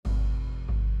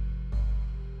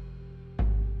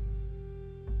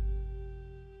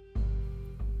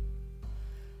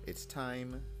It's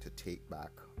time to take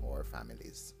back our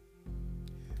families.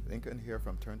 Lincoln here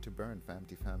from Turn to Burn,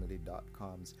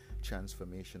 FamilyFamily.com's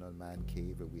Transformational Man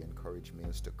Cave, where we encourage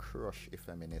males to crush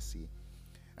effeminacy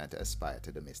and to aspire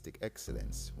to domestic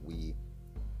excellence. We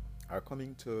are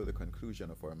coming to the conclusion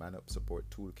of our Man Up Support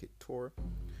Toolkit Tour.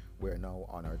 We're now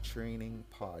on our training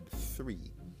pod 3,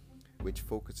 which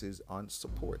focuses on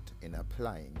support in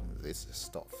applying this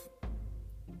stuff.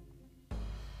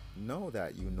 Now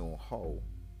that you know how,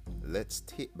 let's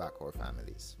take back our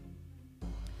families.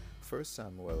 1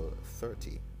 Samuel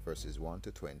 30 verses 1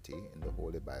 to 20 in the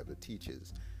Holy Bible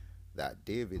teaches that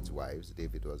David's wives,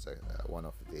 David was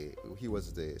he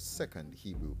was the second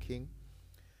Hebrew king.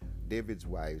 David's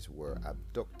wives were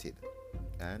abducted,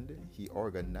 and he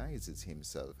organizes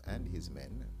himself and his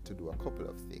men to do a couple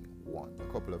of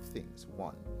things.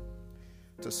 One,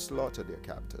 to slaughter their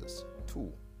captors.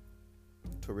 2,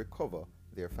 to recover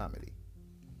their family.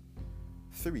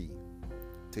 3,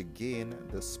 to gain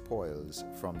the spoils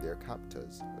from their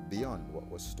captors beyond what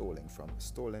was stolen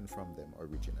from them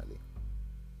originally.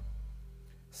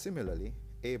 Similarly,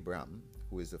 Abram,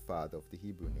 who is the father of the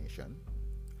Hebrew nation,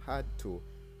 had to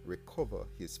recover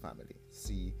his family.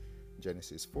 See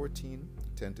Genesis 14,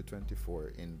 10 to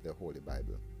 24 in the Holy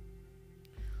Bible.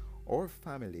 Our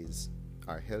families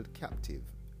are held captive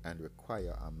and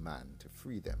require a man to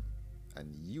free them,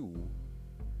 and you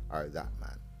are that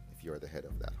man if you're the head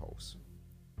of that house.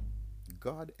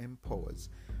 God empowers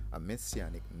a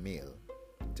messianic male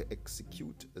to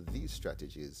execute these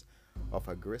strategies of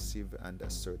aggressive and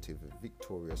assertive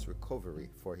victorious recovery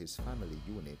for his family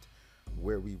unit,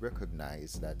 where we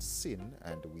recognize that sin,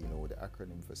 and we know the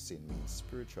acronym for sin means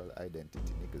spiritual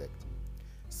identity neglect.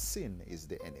 Sin is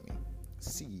the enemy.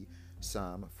 See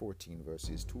Psalm 14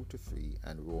 verses 2 to 3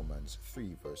 and Romans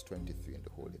 3 verse 23 in the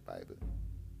Holy Bible.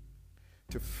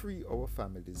 To free our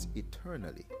families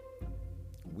eternally,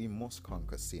 we must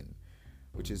conquer sin,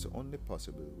 which is only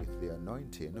possible with the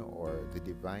anointing or the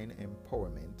divine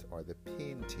empowerment or the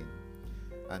painting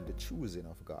and the choosing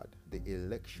of God, the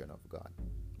election of God,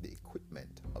 the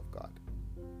equipment of God.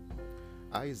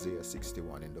 Isaiah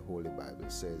 61 in the Holy Bible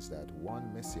says that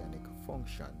one messianic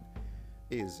function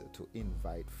is to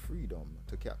invite freedom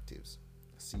to captives.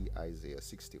 See Isaiah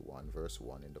 61 verse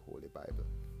 1 in the Holy Bible.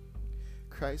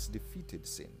 Christ defeated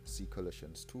sin. See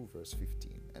Colossians 2 verse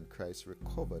 15. And Christ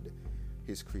recovered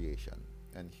his creation.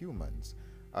 And humans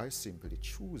are simply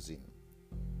choosing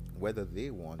whether they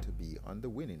want to be on the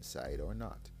winning side or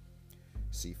not.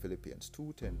 See Philippians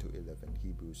 2, 10 to 11,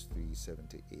 Hebrews 3, 7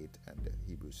 to 8, and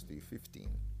Hebrews 3, 15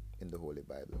 in the Holy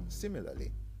Bible.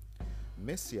 Similarly,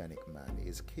 Messianic man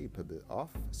is capable of,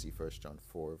 see 1 John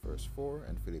 4 verse 4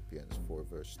 and Philippians 4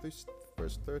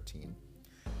 verse 13,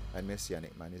 and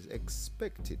Messianic man is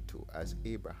expected to, as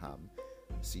Abraham,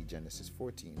 see Genesis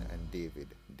 14, and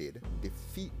David did,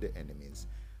 defeat the enemies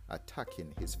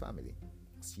attacking his family.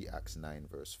 See Acts 9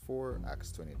 verse 4,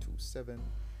 Acts 22 7,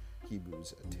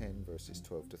 Hebrews 10 verses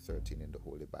 12 to 13 in the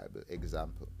Holy Bible.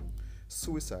 Example: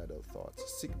 suicidal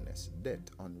thoughts, sickness,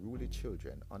 death, unruly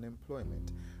children,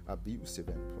 unemployment, abusive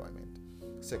employment,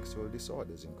 sexual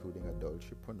disorders including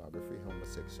adultery, pornography,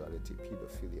 homosexuality,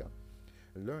 pedophilia,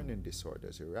 learning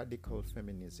disorders, radical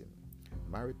feminism,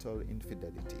 marital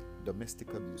infidelity,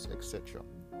 domestic abuse, etc.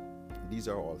 These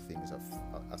are all things of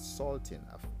assaulting,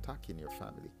 attacking your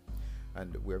family.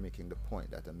 And we're making the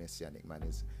point that a messianic man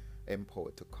is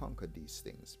empowered to conquer these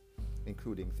things,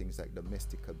 including things like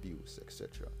domestic abuse,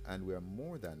 etc. And we are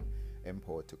more than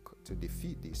empowered to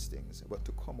defeat these things, but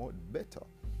to come out better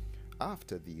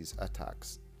after these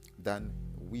attacks than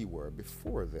we were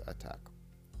before the attack.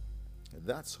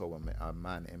 That's how a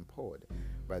man empowered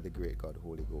by the great God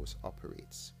Holy Ghost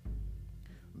operates.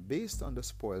 Based on the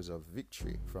spoils of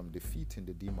victory from defeating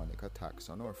the demonic attacks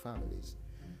on our families,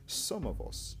 some of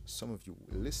you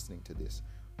listening to this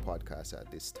podcast at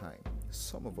this time,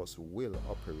 some of us will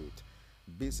operate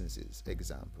businesses.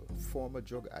 Example: former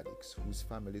drug addicts whose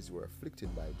families were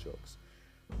afflicted by drugs,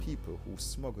 people who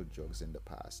smuggled drugs in the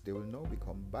past, they will now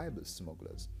become Bible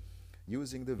smugglers,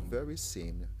 using the very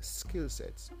same skill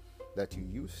sets that you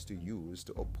used to use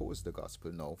to oppose the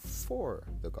gospel now for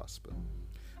the gospel.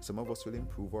 Some of us will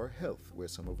improve our health, where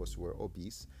some of us were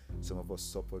obese, some of us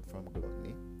suffered from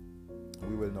gluttony.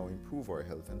 We will now improve our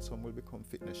health, and some will become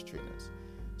fitness trainers.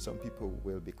 Some people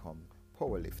will become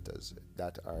power lifters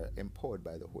that are empowered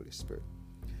by the Holy Spirit.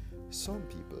 Some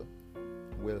people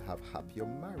will have happier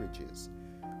marriages,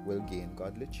 will gain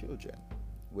godly children,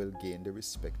 will gain the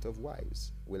respect of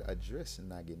wives, will address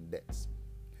nagging debts,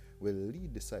 will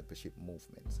lead discipleship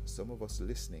movements. Some of us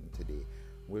listening today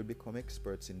will become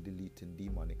experts in deleting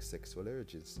demonic sexual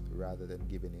urges rather than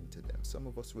giving in to them. Some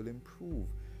of us will improve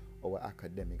our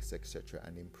academics, etc.,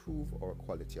 and improve our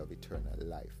quality of eternal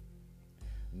life.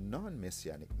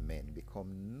 Non-messianic men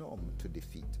become numb to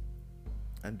defeat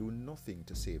and do nothing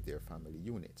to save their family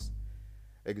units.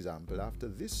 Example, after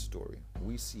this story,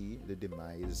 we see the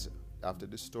demise, after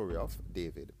the story of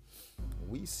David,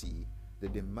 we see the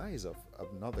demise of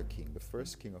another king, the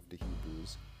first king of the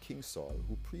Hebrews, King Saul,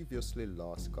 who previously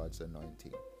lost God's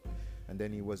anointing. And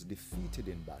then he was defeated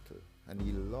in battle, and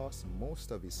he lost most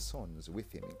of his sons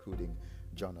with him, including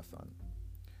Jonathan.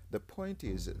 The point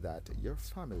is that your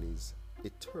family's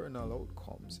eternal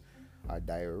outcomes are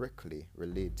directly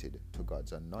related to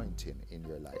God's anointing in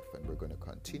your life. And we're going to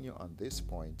continue on this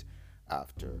point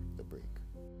after the break.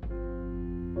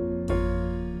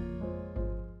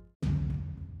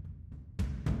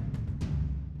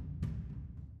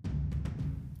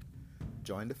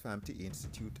 Join the FAMTI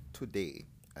Institute today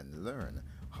and learn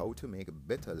how to make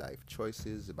better life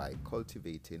choices by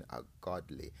cultivating a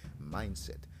godly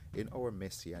mindset in our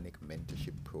Messianic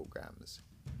mentorship programs.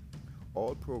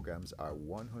 All programs are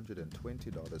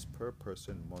 $120 per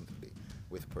person monthly,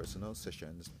 with personal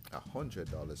sessions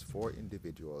 $100 for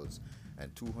individuals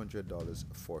and $200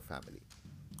 for family.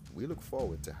 We look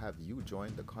forward to have you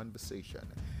join the conversation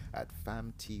at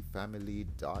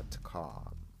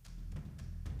famtifamily.com.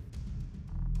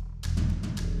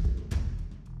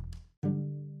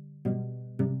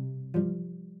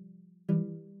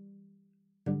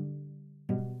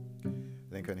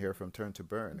 Lincoln here from Turn to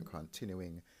Burn,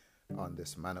 continuing on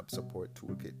this Man Up Support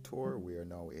Toolkit tour. We are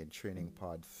now in training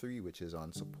pod 3, which is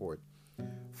on support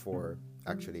for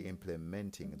actually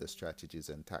implementing the strategies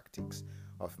and tactics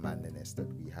of manliness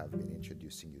that we have been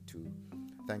introducing you to.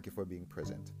 Thank you for being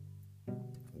present.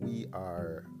 We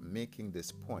are making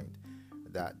this point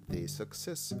that the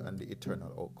success and the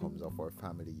eternal outcomes of our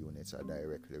family units are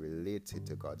directly related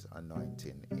to God's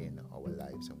anointing in our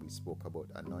lives. And we spoke about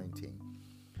anointing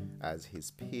as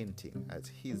his painting, as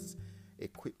his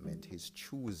equipment, his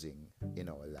choosing in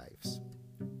our lives.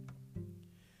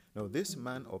 Now, this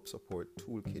Man Up Support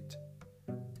Toolkit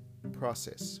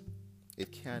process,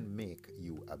 it can make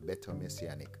you a better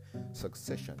messianic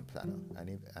succession planner,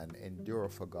 an endurer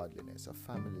for godliness, a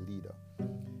family leader.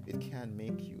 It can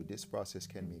make you, this process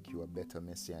can make you a better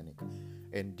messianic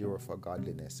endurer for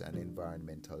godliness and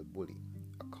environmental bully,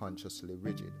 a consciously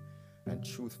rigid and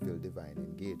truth-filled divine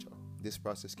engager. This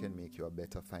process can make you a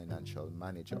better financial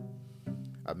manager,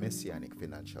 a messianic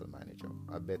financial manager,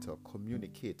 a better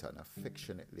communicator, an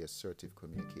affectionately assertive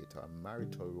communicator, a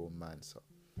marital romancer,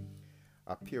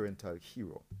 a parental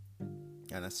hero,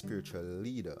 and a spiritual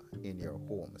leader in your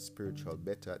home,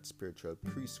 better at spiritual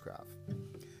priestcraft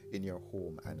in your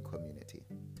home and community.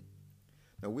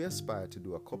 Now, we aspire to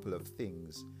do a couple of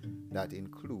things that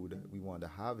include, we want to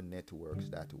have networks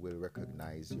that will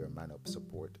recognize your Man Up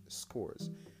Support scores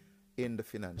in the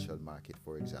financial market,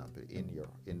 for example,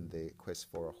 in the quest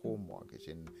for a home mortgage,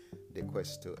 in the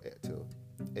quest to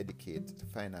educate, to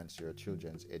finance your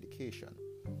children's education.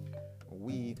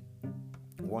 We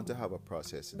want to have a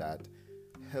process that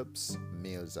helps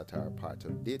males that are part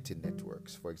of dating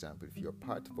networks. For example, if you're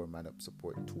part of our Man Up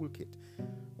Support Toolkit,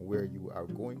 where you are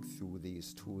going through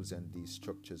these tools and these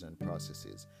structures and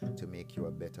processes to make you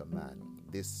a better man,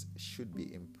 this should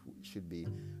be,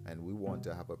 and we want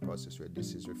to have a process where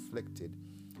this is reflected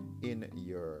in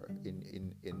your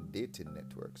in dating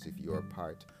networks. If you are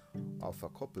part of a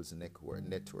couples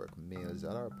network, males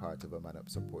that are part of a Man Up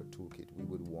Support Toolkit, we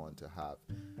would want to have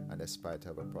and aspire to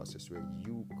have a process where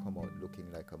you come out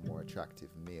looking like a more attractive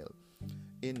male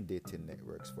in dating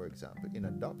networks. For example, in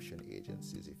adoption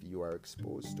agencies, if you are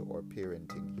exposed to our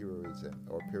parenting heroism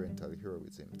or parental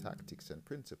heroism tactics and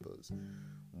principles,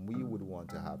 we would want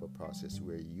to have a process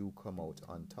where you come out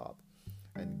on top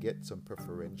and get some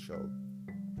preferential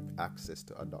access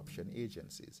to adoption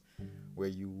agencies, where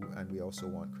and we also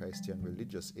want Christian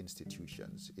religious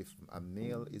institutions. If a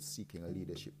male is seeking a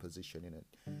leadership position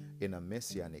in a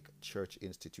messianic church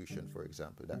institution, for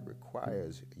example, that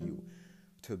requires you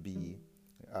to be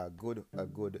a good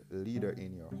leader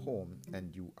in your home,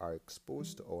 and you are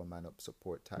exposed to our Man Up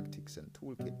Support tactics and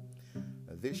toolkit,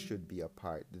 this should be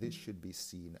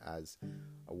seen as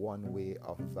one way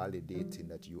of validating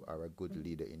that you are a good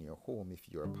leader in your home if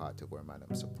you are part of our Man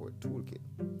Up Support Toolkit,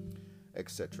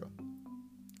 etc.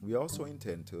 We also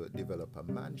intend to develop a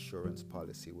mansurance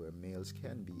policy where males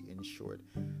can be insured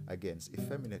against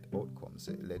effeminate outcomes,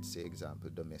 let's say example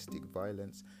domestic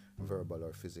violence, verbal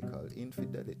or physical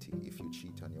infidelity if you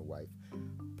cheat on your wife,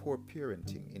 poor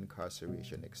parenting,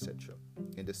 incarceration, etc.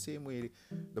 In the same way,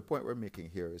 the point we're making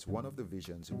here is one of the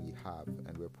visions we have,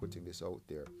 and we're putting this out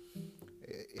there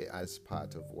as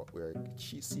part of what we're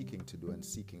seeking to do and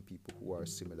seeking people who are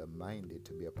similar minded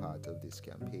to be a part of this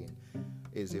campaign,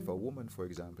 is if a woman, for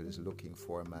example, is looking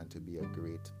for a man to be a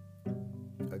great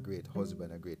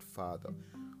husband, a great father,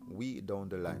 we down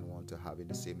the line want to have, in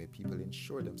the same way people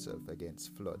insure themselves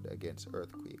against flood, against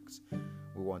earthquakes,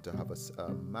 we want to have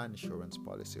a mansurance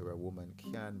policy where a woman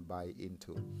can buy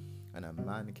into and a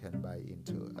man can buy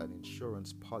into an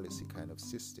insurance policy kind of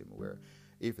system where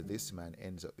if this man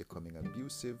ends up becoming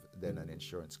abusive, then an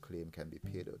insurance claim can be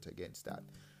paid out against that.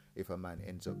 If a man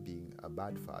ends up being a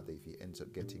bad father, if he ends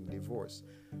up getting divorced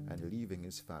and leaving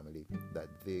his family, that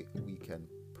we can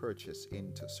purchase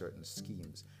into certain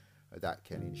schemes that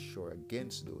can insure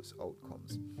against those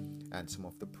outcomes. And some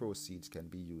of the proceeds can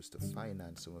be used to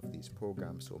finance some of these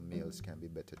programs so males can be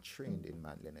better trained in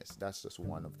manliness. That's just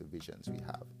one of the visions we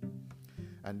have.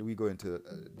 And we go into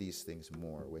these things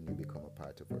more when you become a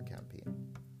part of our campaign.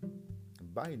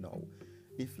 By now,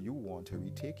 if you want to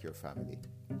retake your family,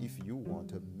 if you want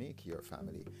to make your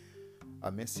family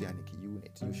a messianic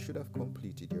unit, you should have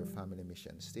completed your family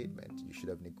mission statement. You should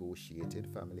have negotiated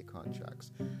family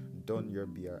contracts, done your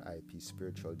BRIP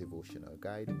spiritual devotional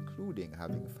guide, including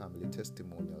having family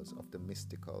testimonials of the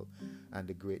mystical and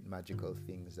the great magical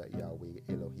things that Yahweh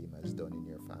Elohim has done in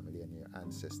your family and your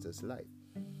ancestors' life.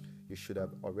 You should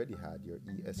have already had your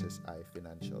ESSI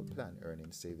financial plan,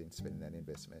 earning, saving, spending, and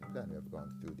investment plan. We have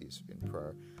gone through this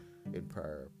in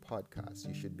prior podcasts.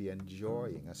 You should be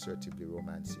enjoying assertively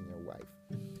romancing your wife.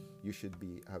 You should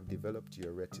have developed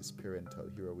your Retis parental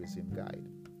heroism guide,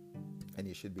 and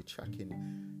you should be tracking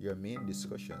your main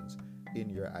discussions in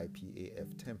your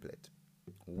IPAF template.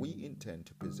 We intend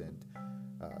to present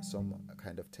some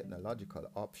kind of technological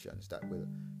options that will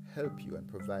help you and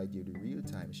provide you the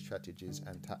real-time strategies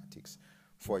and tactics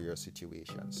for your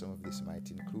situation. Some of this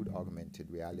might include augmented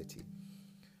reality.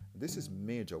 This is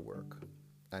major work,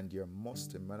 and your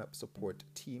Must Man Up support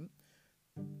team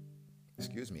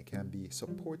can be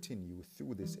supporting you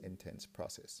through this intense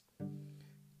process.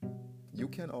 You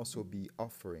can also be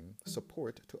offering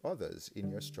support to others in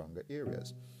your stronger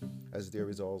areas, as there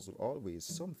is also always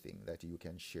something that you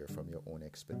can share from your own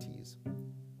expertise.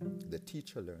 The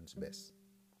teacher learns best.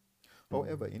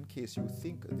 However, in case you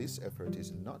think this effort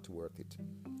is not worth it,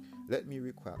 let me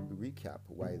recap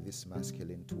why this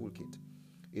masculine toolkit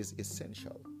is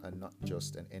essential and not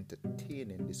just an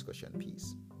entertaining discussion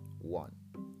piece. 1.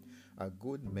 A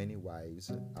good many wives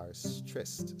are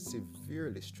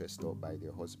severely stressed out by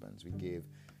their husbands. We gave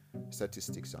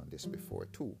statistics on this before.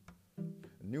 2.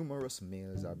 Numerous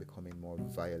males are becoming more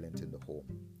violent in the home.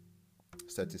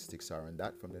 Statistics are on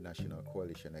that from the National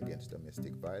Coalition Against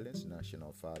Domestic Violence,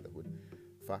 National Fatherhood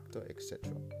Factor,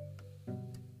 etc.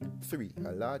 3.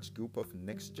 A large group of the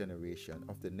next generation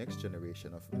of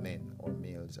men or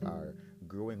males are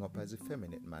growing up as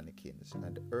effeminate mannequins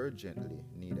and urgently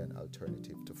need an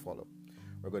alternative to follow.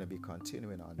 We're going to be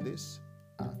continuing on this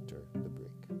after the break.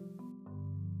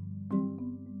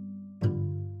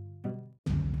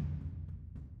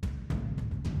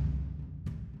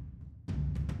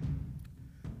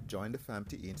 Join the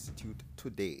FAMT Institute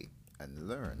today and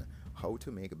learn how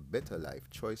to make better life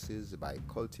choices by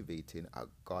cultivating a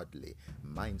godly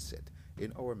mindset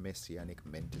in our Messianic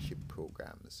mentorship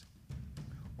programs.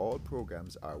 All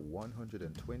programs are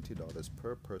 $120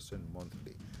 per person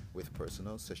monthly, with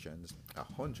personal sessions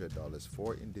 $100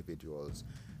 for individuals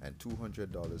and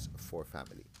 $200 for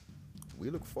family. We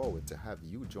look forward to have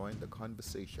you join the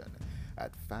conversation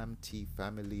at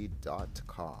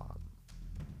famtfamily.com.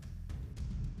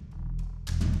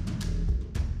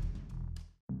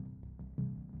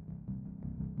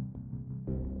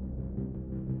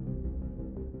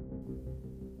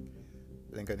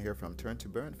 Lincoln here from Turn to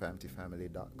Burn,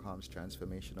 famtfamily.com's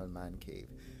transformational man cave,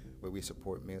 where we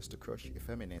support males to crush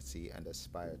effeminacy and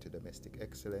aspire to domestic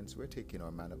excellence. We're taking our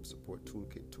Man Up Support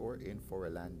Toolkit tour in for a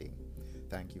landing.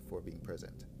 Thank you for being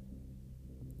present.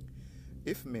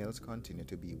 If males continue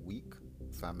to be weak,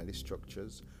 family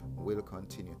structures will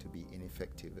continue to be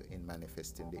ineffective in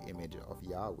manifesting the image of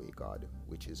Yahweh God,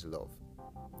 which is love.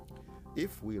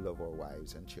 If we love our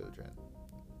wives and children,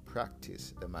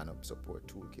 practice the Man Up Support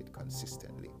Toolkit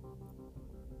consistently.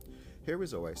 Here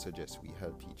is how I suggest we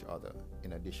help each other,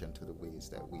 in addition to the ways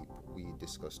that we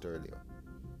discussed earlier.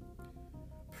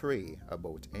 Pray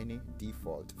about any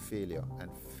default, failure,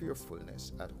 and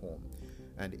fearfulness at home.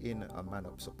 And in a Man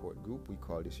Up support group, we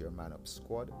call this your Man Up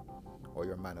squad or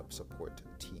your Man Up support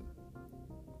team.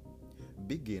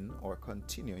 Begin or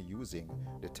continue using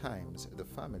the times the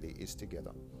family is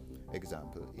together.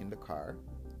 Example, in the car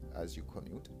as you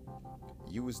commute.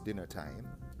 Use dinner time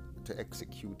to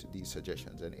execute these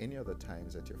suggestions and any other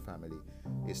times that your family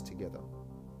is together.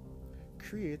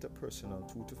 Create a personal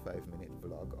 2 to 5 minute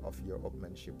vlog of your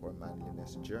upmanship or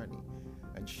manliness journey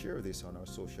and share this on our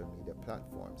social media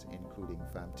platforms, including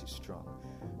Famty Strong,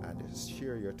 and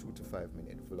share your 2 to 5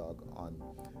 minute vlog on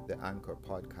the Anchor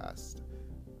podcast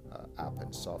app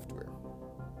and software.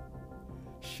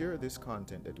 Share this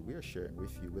content that we're sharing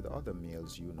with you with other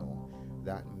males you know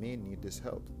that may need this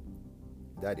help.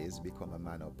 That is, become a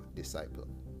Man Up disciple.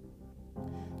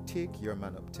 Take your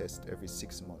Man Up test every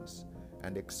 6 months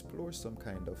and explore some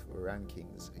kind of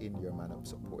rankings in your Man Up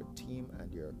support team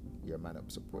and your Man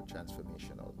Up support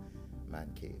transformational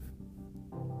man cave.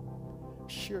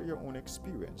 Share your own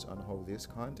experience on how this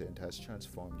content has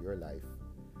transformed your life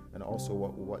and also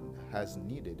what has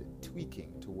needed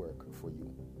tweaking to work for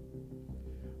you.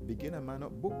 Begin a Man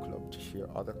Up book club to share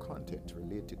other content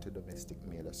related to domestic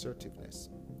male assertiveness.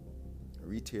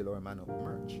 Retail or Man Up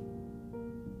merch.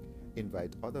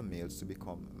 Invite other males to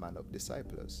become Man Up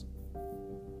disciples.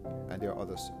 And there are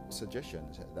other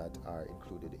suggestions that are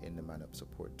included in the Man Up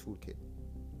Support Toolkit.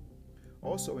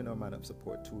 Also in our Man Up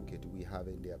Support Toolkit, we have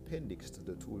in the appendix to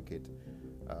the toolkit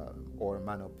or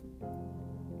Man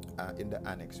Up in the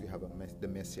annex, we have the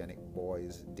Messianic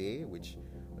Boys Day, which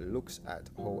looks at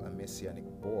how a Messianic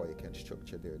boy can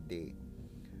structure their day.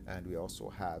 And we also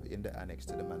have in the annex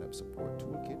to the Man Up Support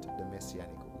Toolkit, the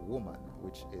Messianic Woman,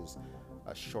 which is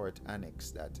a short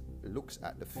annex that looks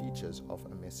at the features of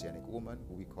a Messianic woman,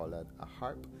 who we call a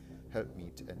harp,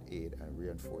 helpmeet, an aid, and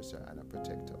reinforcer, and a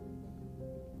protector.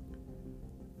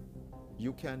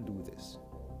 You can do this.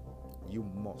 You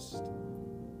must.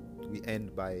 We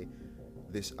end by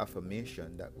this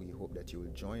affirmation that we hope that you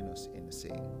will join us in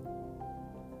saying.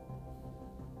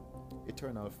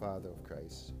 Eternal Father of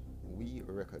Christ, we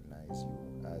recognize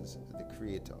you as the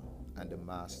creator and the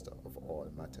master of all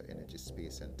matter, energy,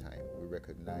 space, and time. We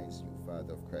recognize you,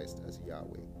 Father of Christ, as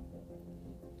Yahweh.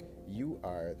 You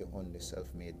are the only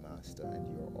self-made master, and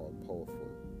you are all powerful.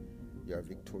 You are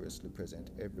victoriously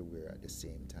present everywhere at the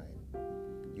same time.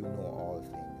 You know all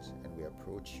things, and we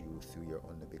approach you through your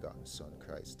only begotten Son,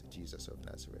 Christ, Jesus of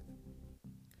Nazareth.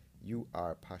 You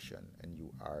are passion, and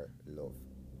you are love.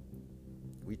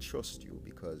 We trust you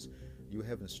because you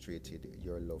have demonstrated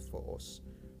your love for us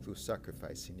through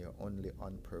sacrificing your only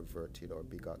unperverted or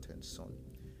begotten Son,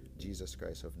 Jesus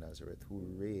Christ of Nazareth, who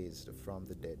raised from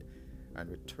the dead and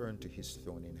returned to his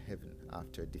throne in heaven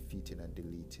after defeating and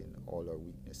deleting all our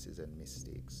weaknesses and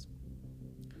mistakes.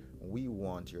 We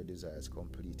want your desires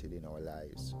completed in our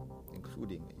lives,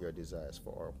 including your desires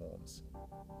for our homes.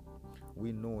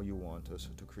 We know you want us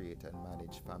to create and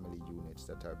manage family units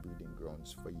that are breeding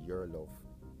grounds for your love.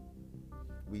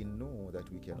 We know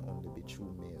that we can only be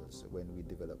true males when we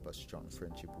develop a strong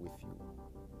friendship with you.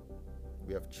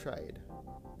 We have tried,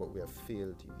 but we have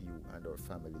failed you, and our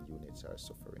family units are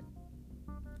suffering.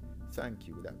 Thank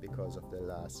you that because of the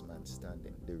last man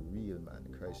standing, the real man,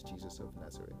 Christ Jesus of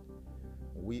Nazareth,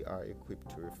 we are equipped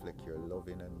to reflect your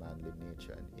loving and manly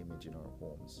nature and image in our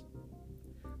homes.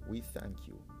 We thank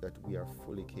you that we are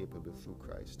fully capable through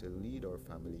Christ to lead our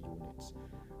family units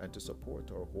and to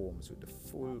support our homes with the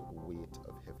full weight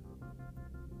of heaven.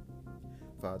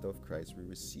 Father of Christ, we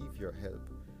receive your help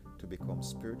to become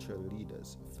spiritual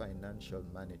leaders, financial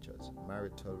managers,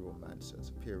 marital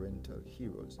romancers, parental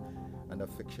heroes, and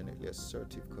affectionately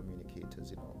assertive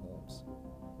communicators in our homes.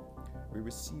 We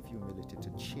receive humility to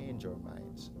change our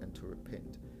minds and to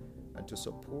repent and to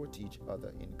support each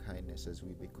other in kindness as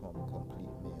we become complete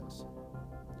males.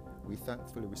 We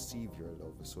thankfully receive your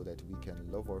love so that we can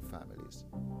love our families.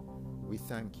 We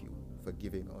thank you for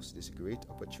giving us this great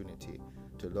opportunity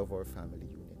to love our family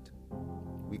unit.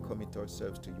 We commit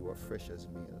ourselves to you afresh as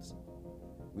males.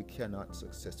 We cannot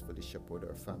successfully shepherd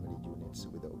our family units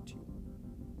without you.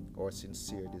 Our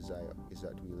sincere desire is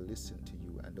that we listen to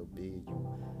you and obey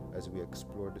you as we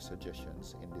explore the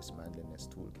suggestions in this manliness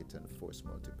toolkit and force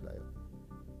multiplier.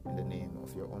 In the name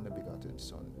of your only begotten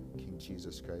Son, King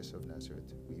Jesus Christ of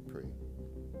Nazareth, we pray.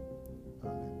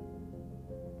 Amen.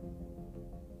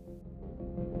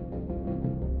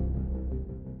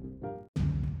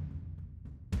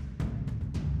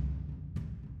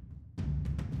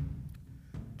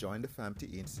 Join the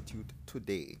Famty Institute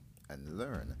today and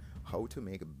learn how to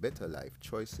make better life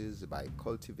choices by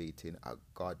cultivating a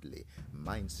godly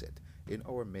mindset, in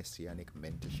our Messianic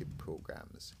mentorship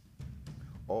programs.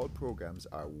 All programs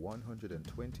are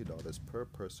 $120 per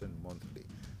person monthly,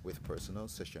 with personal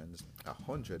sessions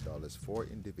 $100 for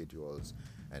individuals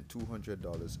and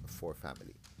 $200 for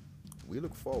family. We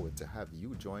look forward to have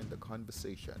you join the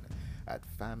conversation at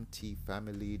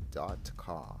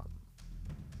famtfamily.com.